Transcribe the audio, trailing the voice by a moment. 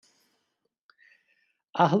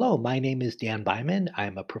Hello, my name is Dan Byman.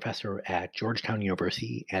 I'm a professor at Georgetown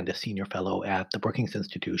University and a senior fellow at the Brookings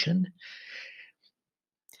Institution.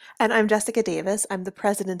 And I'm Jessica Davis. I'm the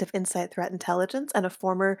president of Insight Threat Intelligence and a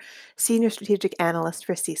former senior strategic analyst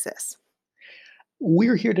for CSIS.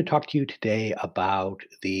 We're here to talk to you today about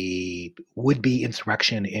the would be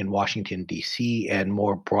insurrection in Washington, D.C., and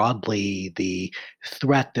more broadly, the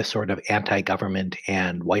threat this sort of anti government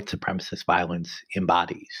and white supremacist violence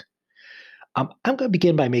embodies. I'm going to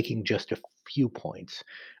begin by making just a few points.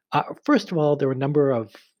 First of all, there are a number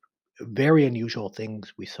of very unusual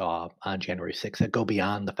things we saw on January 6th that go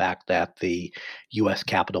beyond the fact that the U.S.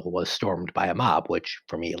 Capitol was stormed by a mob, which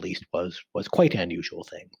for me at least was quite an unusual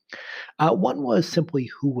thing. One was simply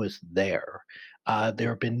who was there. There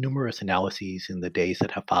have been numerous analyses in the days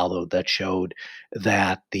that have followed that showed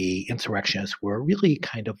that the insurrectionists were a really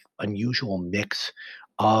kind of unusual mix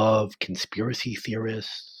of conspiracy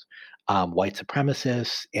theorists, white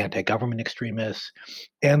supremacists, anti government extremists,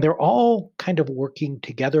 and they're all kind of working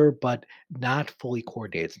together, but not fully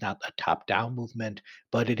coordinated. It's not a top down movement,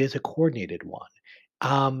 but it is a coordinated one.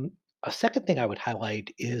 Um, a second thing I would highlight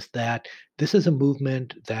is that this is a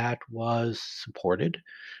movement that was supported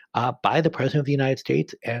by the President of the United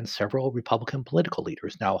States and several Republican political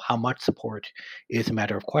leaders. Now, how much support is a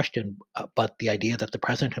matter of question, but the idea that the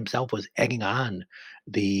President himself was egging on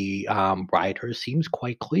the rioters seems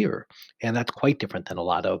quite clear. And that's quite different than a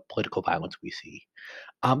lot of political violence we see.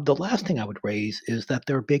 The last thing I would raise is that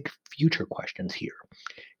there are big future questions here.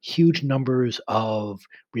 Huge numbers of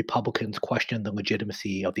Republicans question the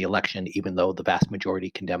legitimacy of the election, even though the vast majority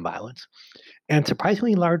condemn violence. And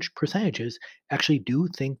surprisingly large percentages actually do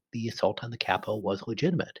think the assault on the Capitol was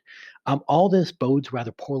legitimate. All this bodes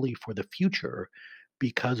rather poorly for the future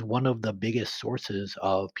because one of the biggest sources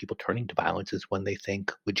of people turning to violence is when they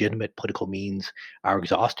think legitimate political means are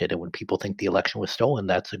exhausted. And when people think the election was stolen,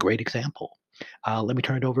 that's a great example. Let me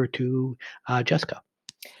turn it over to Jessica.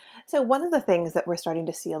 So, one of the things that we're starting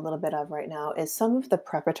to see a little bit of right now is some of the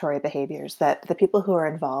preparatory behaviors that the people who are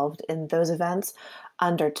involved in those events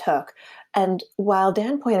undertook. And while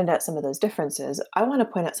Dan pointed out some of those differences, I want to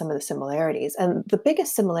point out some of the similarities. And the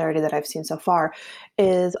biggest similarity that I've seen so far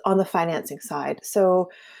is on the financing side.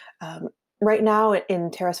 Um, right now,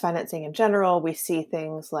 in terrorist financing in general, we see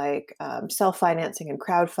things like self financing and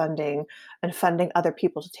crowdfunding and funding other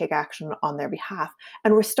people to take action on their behalf.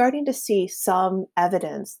 And we're starting to see some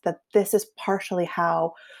evidence that this is partially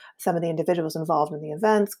how some of the individuals involved in the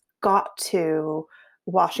events got to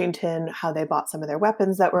Washington, how they bought some of their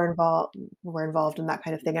weapons that were involved in that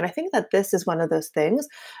kind of thing. And I think that this is one of those things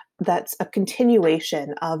that's a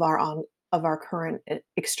continuation of our current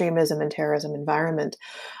extremism and terrorism environment.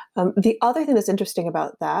 The other thing that's interesting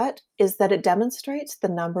about that is that it demonstrates the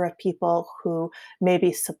number of people who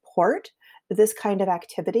maybe support this kind of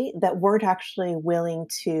activity that weren't actually willing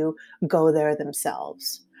to go there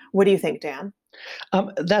themselves. What do you think, Dan?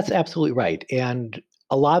 That's absolutely right. And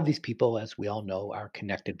a lot of these people, as we all know, are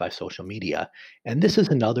connected by social media. And this is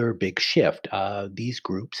another big shift. These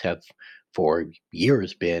groups have, for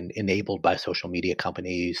years, been enabled by social media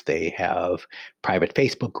companies. They have private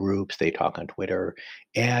Facebook groups, they talk on Twitter,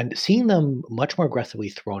 and seeing them much more aggressively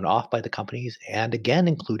thrown off by the companies, and again,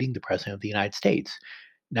 including the President of the United States.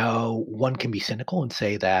 Now, one can be cynical and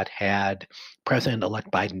say that had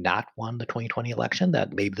President-elect Biden not won the 2020 election,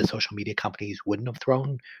 that maybe the social media companies wouldn't have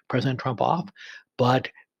thrown President Trump off. But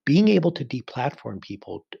being able to deplatform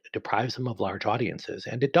people deprives them of large audiences.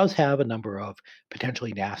 And it does have a number of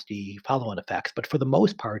potentially nasty follow on effects. But for the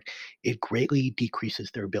most part, it greatly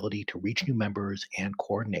decreases their ability to reach new members and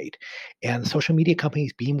coordinate. And social media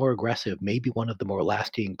companies being more aggressive may be one of the more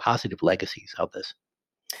lasting positive legacies of this.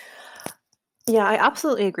 Yeah, I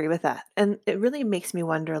absolutely agree with that. And it really makes me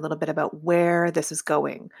wonder a little bit about where this is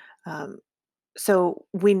going. Um, so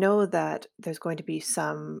we know that there's going to be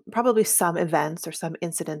probably some events or some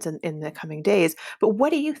incidents in the coming days. But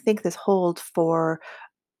what do you think this holds for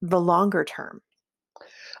the longer term?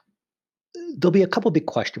 There'll be a couple big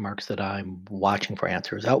question marks that I'm watching for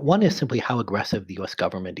answers. One is simply how aggressive the US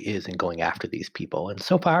government is in going after these people. And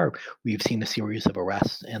so far, we've seen a series of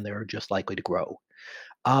arrests, and they're just likely to grow.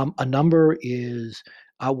 A number is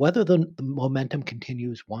whether the momentum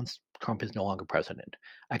continues once Trump is no longer president.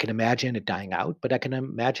 I can imagine it dying out, but I can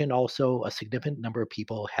imagine also a significant number of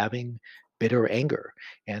people having bitter anger,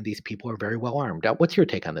 and these people are very well armed. What's your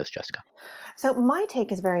take on this, Jessica? So my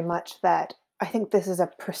take is very much that I think this is a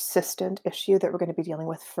persistent issue that we're going to be dealing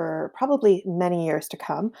with for probably many years to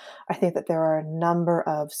come. I think that there are a number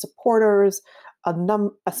of supporters, a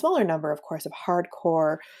smaller number, of course, of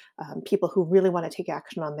hardcore people who really want to take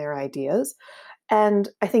action on their ideas. And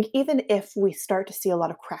I think even if we start to see a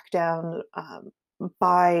lot of crackdown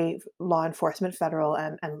by law enforcement, federal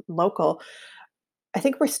and local, I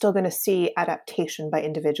think we're still going to see adaptation by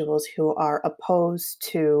individuals who are opposed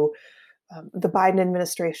to the Biden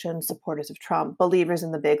administration, supporters of Trump, believers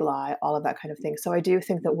in the big lie, all of that kind of thing. So I do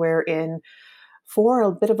think that we're in for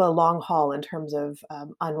a bit of a long haul in terms of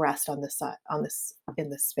unrest on this side, on this in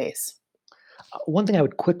this space. One thing I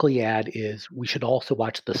would quickly add is we should also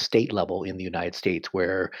watch the state level in the United States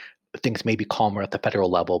where things may be calmer at the federal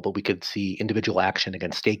level, but we could see individual action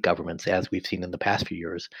against state governments, as we've seen in the past few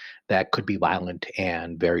years, that could be violent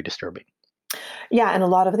and very disturbing. Yeah, and a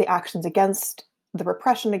lot of the actions against the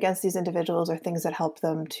repression against these individuals or things that help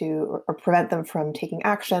them to or prevent them from taking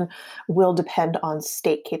action will depend on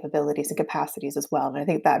state capabilities and capacities as well. And I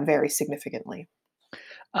think that varies significantly.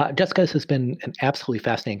 Jessica, this has been an absolutely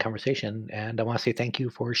fascinating conversation, and I want to say thank you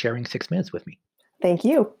for sharing 6 minutes with me. Thank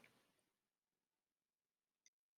you.